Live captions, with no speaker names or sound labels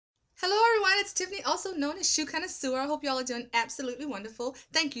it's Tiffany, also known as Shoe Connoisseur. I hope y'all are doing absolutely wonderful.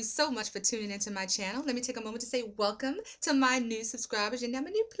 Thank you so much for tuning into my channel. Let me take a moment to say welcome to my new subscribers and now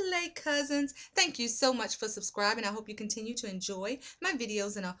my new play cousins. Thank you so much for subscribing. I hope you continue to enjoy my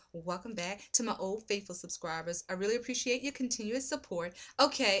videos, and a welcome back to my old faithful subscribers. I really appreciate your continuous support.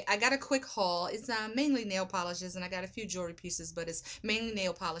 Okay, I got a quick haul. It's mainly nail polishes, and I got a few jewelry pieces, but it's mainly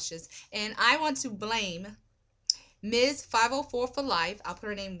nail polishes. And I want to blame Ms. 504 for life. I'll put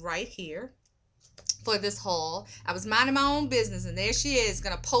her name right here for this haul. I was minding my own business, and there she is,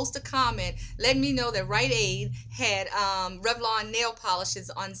 gonna post a comment letting me know that Rite Aid had Revlon nail polishes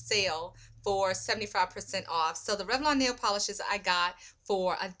on sale for 75% off. So the Revlon nail polishes I got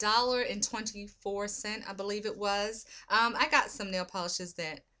for $1.24, I believe it was. I got some nail polishes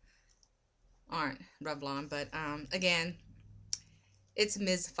that aren't Revlon, but again, it's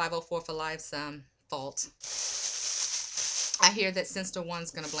Ms. 504 for life's fault. I hear that Sister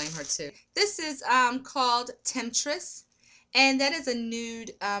One's going to blame her too. This is called Temptress, and that is a nude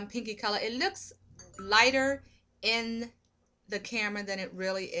pinky color. It looks lighter in the camera than it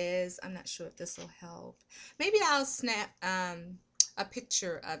really is. I'm not sure if this will help. Maybe I'll snap a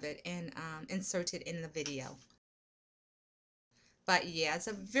picture of it and insert it in the video. But yeah, it's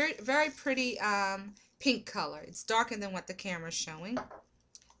a very, very pretty pink color. It's darker than what the camera's showing.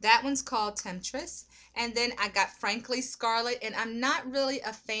 That one's called Temptress. And then I got Frankly Scarlet, and I'm not really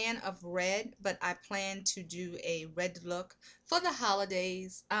a fan of red, but I plan to do a red look for the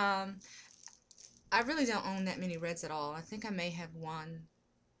holidays. I really don't own that many reds at all. I think I may have one.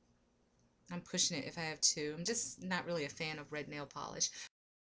 I'm pushing it if I have two. I'm just not really a fan of red nail polish.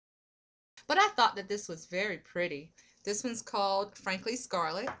 But I thought that this was very pretty. This one's called Frankly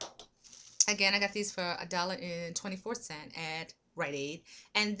Scarlet. Again, I got these for $1.24 at Rite Aid.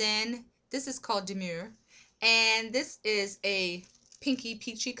 And then this is called Demure, and this is a pinky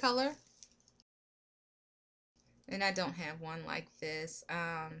peachy color, and I don't have one like this.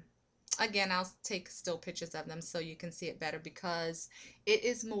 Again, I'll take still pictures of them so you can see it better, because it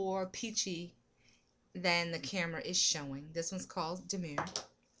is more peachy than the camera is showing. This one's called Demure,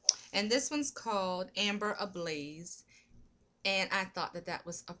 and this one's called Amber Ablaze, and I thought that that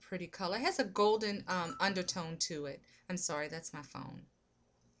was a pretty color. It has a golden undertone to it. I'm sorry, that's my phone.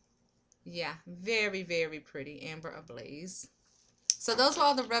 Yeah, very, very pretty. Amber Ablaze. So those were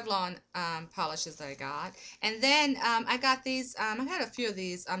all the Revlon polishes I got. And then I got these, I had a few of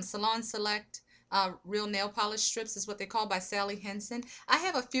these, Salon Select Real Nail Polish Strips is what they're called, by Sally Henson. I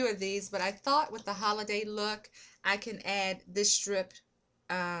have a few of these, but I thought with the holiday look, I can add this strip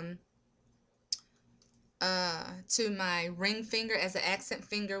to my ring finger as an accent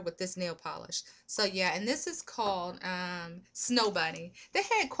finger with this nail polish. So yeah, and this is called Snow Bunny. They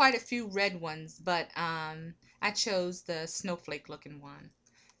had quite a few red ones, but I chose the snowflake looking one.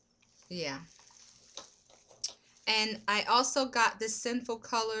 Yeah. And I also got this Sinful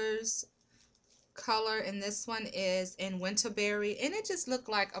Colors color, and this one is in Winterberry, and it just looked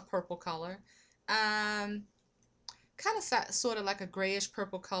like a purple color. Kind of sort of like a grayish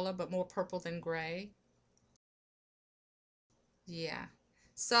purple color, but more purple than gray. Yeah,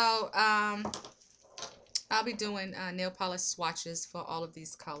 so I'll be doing nail polish swatches for all of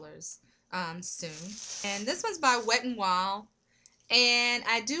these colors soon. And this one's by Wet n Wild, and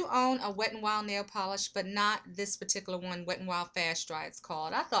I do own a Wet n Wild nail polish, but not this particular one, Wet n Wild Fast Dry it's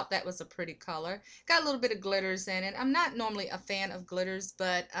called. I thought that was a pretty color. Got a little bit of glitters in it. I'm not normally a fan of glitters,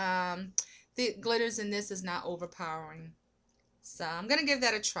 but the glitters in this is not overpowering. So I'm going to give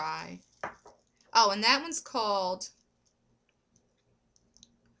that a try. Oh, and that one's called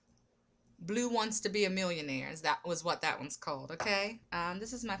Blue Wants to Be a Millionaire. That was what that one's called, okay?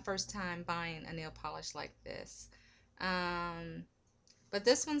 This is my first time buying a nail polish like this. But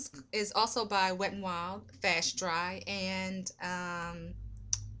this one is also by Wet n Wild Fast Dry, and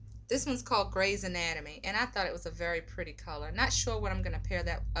this one's called Grey's Anatomy, and I thought it was a very pretty color. Not sure what I'm going to pair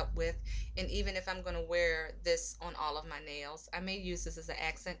that up with, and even if I'm going to wear this on all of my nails. I may use this as an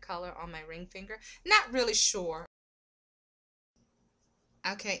accent color on my ring finger. Not really sure.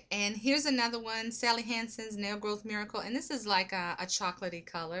 Okay, and here's another one, Sally Hansen's Nail Growth Miracle, and this is like a chocolatey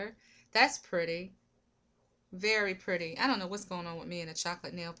color. That's pretty. Very pretty. I don't know what's going on with me in a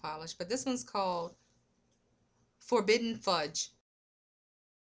chocolate nail polish, but this one's called Forbidden Fudge.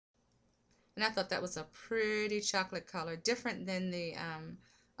 And I thought that was a pretty chocolate color, different than the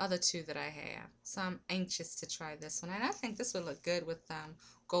other two that I have. So I'm anxious to try this one. And I think this would look good with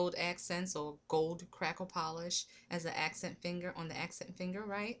gold accents or gold crackle polish as an accent finger on the accent finger,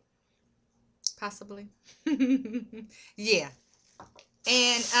 right? Possibly. Yeah.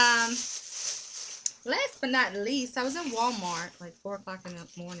 And Last but not least, I was in Walmart like 4 o'clock in the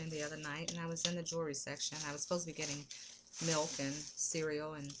morning the other night, and I was in the jewelry section. I was supposed to be getting milk and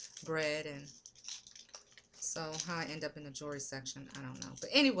cereal and bread, and so how I end up in the jewelry section, I don't know. But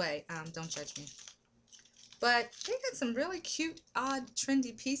anyway, don't judge me. But they got some really cute, odd,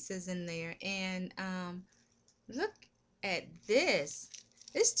 trendy pieces in there, and look at this.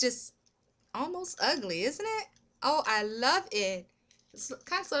 It's just almost ugly, isn't it? Oh, I love it. It's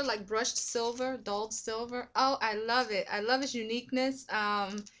kind of sort of like brushed silver, dulled silver. Oh, I love it. I love its uniqueness.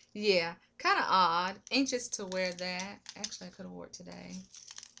 Yeah, kind of odd. Anxious to wear that. Actually, I could have wore it today.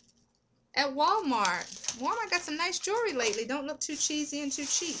 At Walmart. Walmart got some nice jewelry lately. Don't look too cheesy and too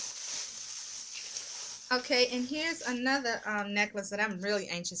cheap. Okay, and here's another necklace that I'm really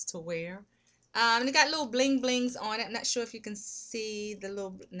anxious to wear. And it got little bling blings on it. I'm not sure if you can see the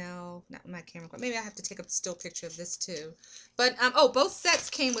little, no, not my camera. Maybe I have to take a still picture of this too. But, oh, both sets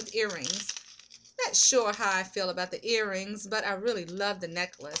came with earrings. Not sure how I feel about the earrings, but I really love the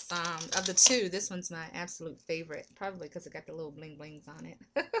necklace. Of the two, this one's my absolute favorite. Probably because it got the little bling blings on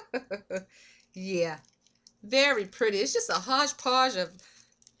it. Yeah, very pretty. It's just a hodgepodge of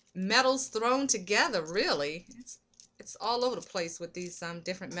metals thrown together, really. It's all over the place with these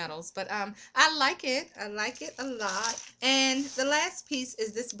different metals, but I like it. I like it a lot. And the last piece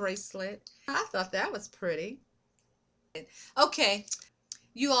is this bracelet. I thought that was pretty. Okay,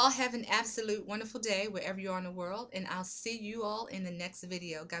 you all have an absolute wonderful day wherever you are in the world, and I'll see you all in the next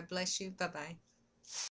video. God bless you. Bye bye.